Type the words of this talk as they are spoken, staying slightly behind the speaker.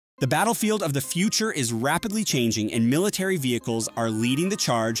The battlefield of the future is rapidly changing, and military vehicles are leading the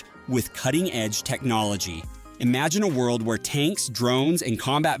charge with cutting-edge technology. Imagine a world where tanks, drones, and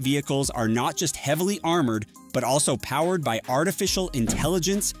combat vehicles are not just heavily armored, but also powered by artificial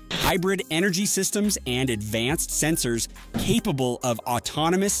intelligence, hybrid energy systems, and advanced sensors capable of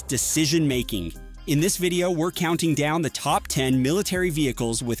autonomous decision-making. In this video, we're counting down the top 10 military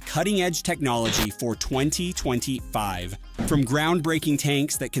vehicles with cutting-edge technology for 2025. From groundbreaking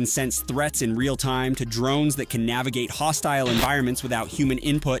tanks that can sense threats in real time to drones that can navigate hostile environments without human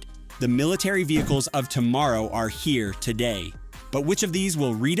input, the military vehicles of tomorrow are here today. But which of these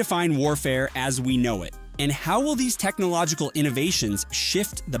will redefine warfare as we know it? And how will these technological innovations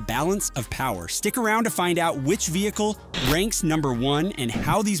shift the balance of power? Stick around to find out which vehicle ranks number 1 and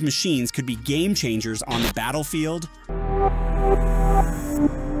how these machines could be game changers on the battlefield.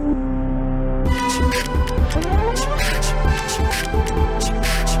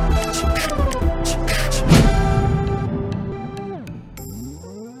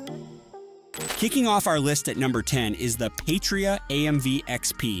 Kicking off our list at number 10 is the Patria AMV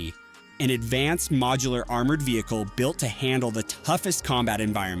XP, an advanced modular armored vehicle built to handle the toughest combat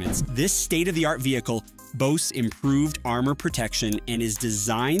environments. This state-of-the-art vehicle boasts improved armor protection and is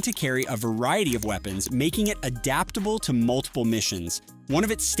designed to carry a variety of weapons, making it adaptable to multiple missions. One of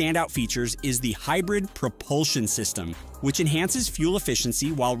its standout features is the hybrid propulsion system, which enhances fuel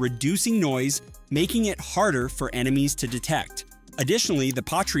efficiency while reducing noise, making it harder for enemies to detect. Additionally, the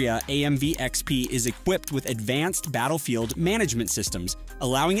Patria AMV XP is equipped with advanced battlefield management systems,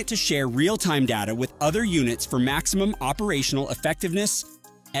 allowing it to share real-time data with other units for maximum operational effectiveness.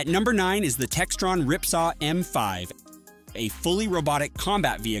 At number 9 is the Textron Ripsaw M5, a fully robotic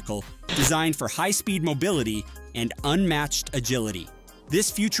combat vehicle designed for high-speed mobility and unmatched agility.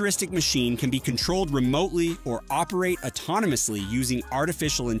 This futuristic machine can be controlled remotely or operate autonomously using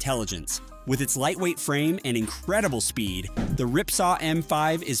artificial intelligence. With its lightweight frame and incredible speed, the Ripsaw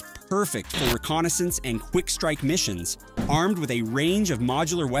M5 is perfect for reconnaissance and quick-strike missions. Armed with a range of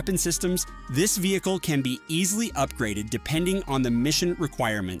modular weapon systems, this vehicle can be easily upgraded depending on the mission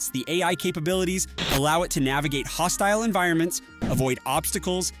requirements. The AI capabilities allow it to navigate hostile environments, avoid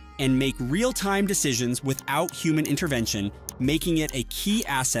obstacles, and make real-time decisions without human intervention, making it a key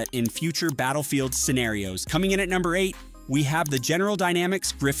asset in future battlefield scenarios. Coming in at number 8, we have the General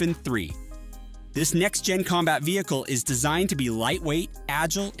Dynamics Griffin 3. This next-gen combat vehicle is designed to be lightweight,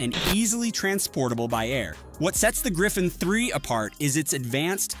 agile, and easily transportable by air. What sets the Griffin 3 apart is its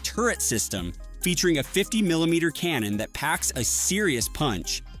advanced turret system, featuring a 50mm cannon that packs a serious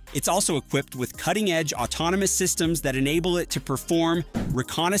punch. It's also equipped with cutting-edge autonomous systems that enable it to perform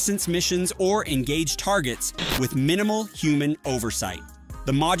reconnaissance missions or engage targets with minimal human oversight.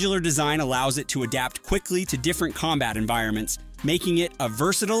 The modular design allows it to adapt quickly to different combat environments, making it a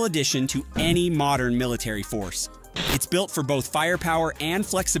versatile addition to any modern military force. It's built for both firepower and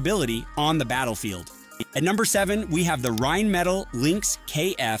flexibility on the battlefield. At number 7, we have the Rheinmetall Lynx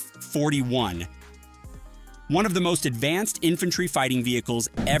KF-41, one of the most advanced infantry fighting vehicles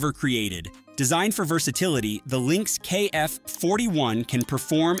ever created. Designed for versatility, the Lynx KF-41 can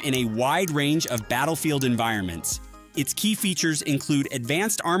perform in a wide range of battlefield environments. Its key features include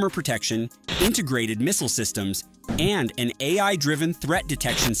advanced armor protection, integrated missile systems, and an AI-driven threat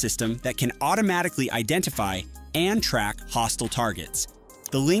detection system that can automatically identify and track hostile targets.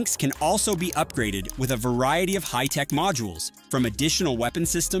 The Lynx can also be upgraded with a variety of high-tech modules, from additional weapon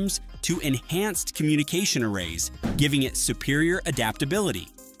systems to enhanced communication arrays, giving it superior adaptability.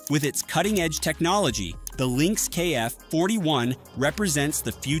 With its cutting-edge technology, the Lynx KF-41 represents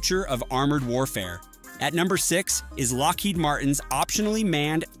the future of armored warfare. At number 6 is Lockheed Martin's optionally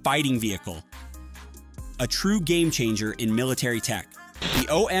manned fighting vehicle, a true game changer in military tech. The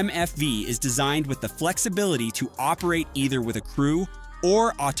OMFV is designed with the flexibility to operate either with a crew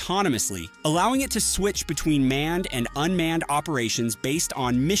or autonomously, allowing it to switch between manned and unmanned operations based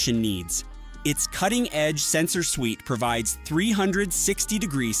on mission needs. Its cutting-edge sensor suite provides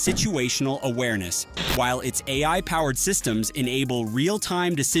 360-degree situational awareness, while its AI-powered systems enable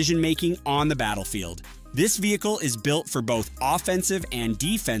real-time decision-making on the battlefield. This vehicle is built for both offensive and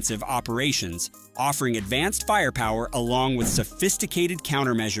defensive operations, offering advanced firepower along with sophisticated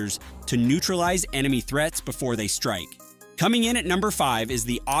countermeasures to neutralize enemy threats before they strike. Coming in at number 5 is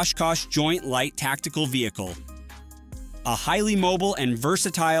the Oshkosh Joint Light Tactical Vehicle, a highly mobile and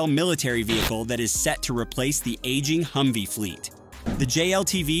versatile military vehicle that is set to replace the aging Humvee fleet. The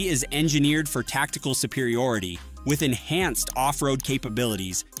JLTV is engineered for tactical superiority, with enhanced off-road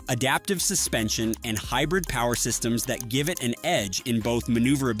capabilities, adaptive suspension, and hybrid power systems that give it an edge in both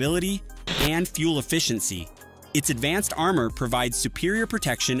maneuverability and fuel efficiency. Its advanced armor provides superior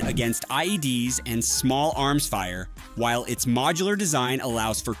protection against IEDs and small arms fire, while its modular design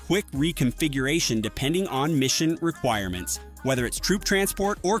allows for quick reconfiguration depending on mission requirements. Whether it's troop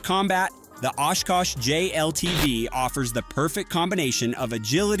transport or combat, the Oshkosh JLTV offers the perfect combination of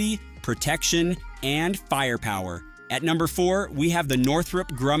agility, protection, and firepower. At number 4, we have the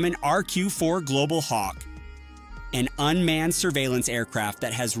Northrop Grumman RQ4 Global Hawk, an unmanned surveillance aircraft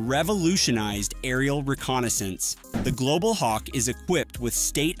that has revolutionized aerial reconnaissance. The Global Hawk is equipped with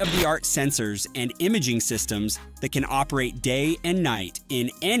state-of-the-art sensors and imaging systems that can operate day and night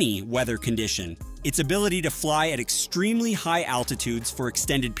in any weather condition. Its ability to fly at extremely high altitudes for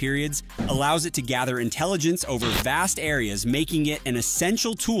extended periods allows it to gather intelligence over vast areas, making it an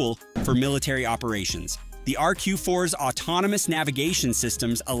essential tool for military operations. The RQ4's autonomous navigation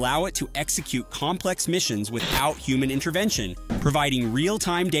systems allow it to execute complex missions without human intervention, providing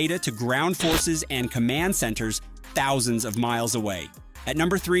real-time data to ground forces and command centers thousands of miles away. At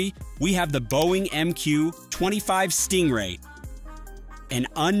number 3, we have the Boeing MQ25 Stingray, an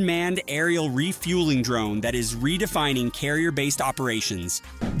unmanned aerial refueling drone that is redefining carrier-based operations.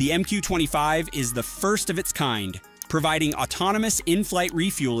 The MQ25 is the first of its kind, providing autonomous in-flight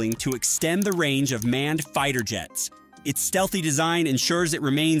refueling to extend the range of manned fighter jets. Its stealthy design ensures it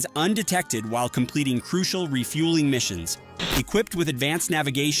remains undetected while completing crucial refueling missions. Equipped with advanced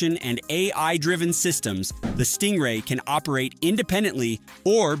navigation and AI-driven systems, the Stingray can operate independently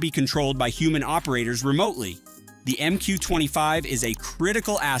or be controlled by human operators remotely. The MQ-25 is a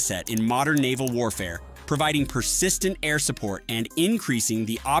critical asset in modern naval warfare, providing persistent air support and increasing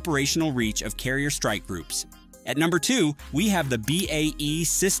the operational reach of carrier strike groups. At number 2, we have the BAE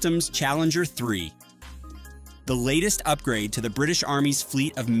Systems Challenger 3, the latest upgrade to the British Army's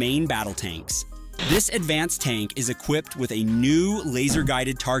fleet of main battle tanks. This advanced tank is equipped with a new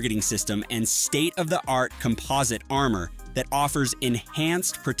laser-guided targeting system and state-of-the-art composite armor that offers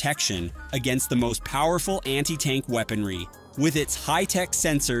enhanced protection against the most powerful anti-tank weaponry. With its high-tech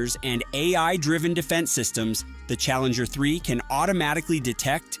sensors and AI-driven defense systems, the Challenger 3 can automatically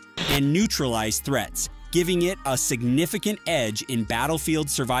detect and neutralize threats, giving it a significant edge in battlefield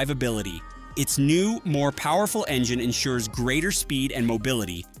survivability. Its new, more powerful engine ensures greater speed and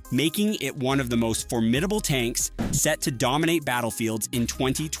mobility, making it one of the most formidable tanks set to dominate battlefields in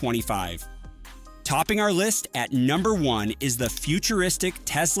 2025. Topping our list at number 1 is the futuristic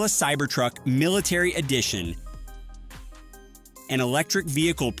Tesla Cybertruck Military Edition, an electric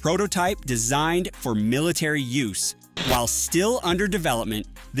vehicle prototype designed for military use. While still under development,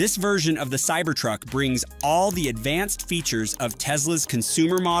 this version of the Cybertruck brings all the advanced features of Tesla's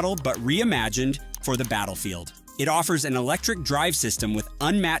consumer model but reimagined for the battlefield. It offers an electric drive system with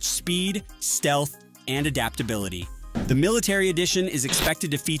unmatched speed, stealth, and adaptability. The Military Edition is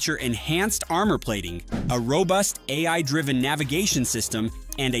expected to feature enhanced armor plating, a robust AI-driven navigation system,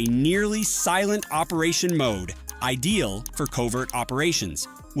 and a nearly silent operation mode, ideal for covert operations.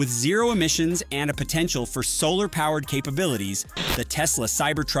 With zero emissions and a potential for solar-powered capabilities, the Tesla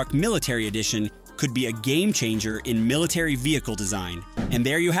Cybertruck Military Edition could be a game-changer in military vehicle design. And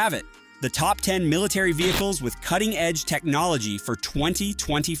there you have it, the top 10 military vehicles with cutting-edge technology for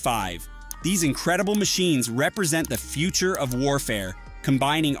 2025. These incredible machines represent the future of warfare,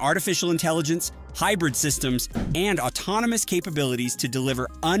 combining artificial intelligence, hybrid systems, and autonomous capabilities to deliver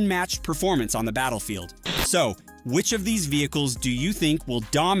unmatched performance on the battlefield. So, which of these vehicles do you think will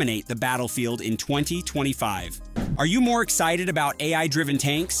dominate the battlefield in 2025? Are you more excited about AI-driven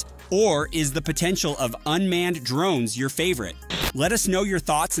tanks, or is the potential of unmanned drones your favorite? Let us know your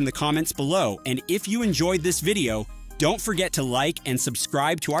thoughts in the comments below, and if you enjoyed this video, don't forget to like and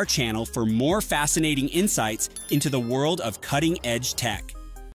subscribe to our channel for more fascinating insights into the world of cutting-edge tech.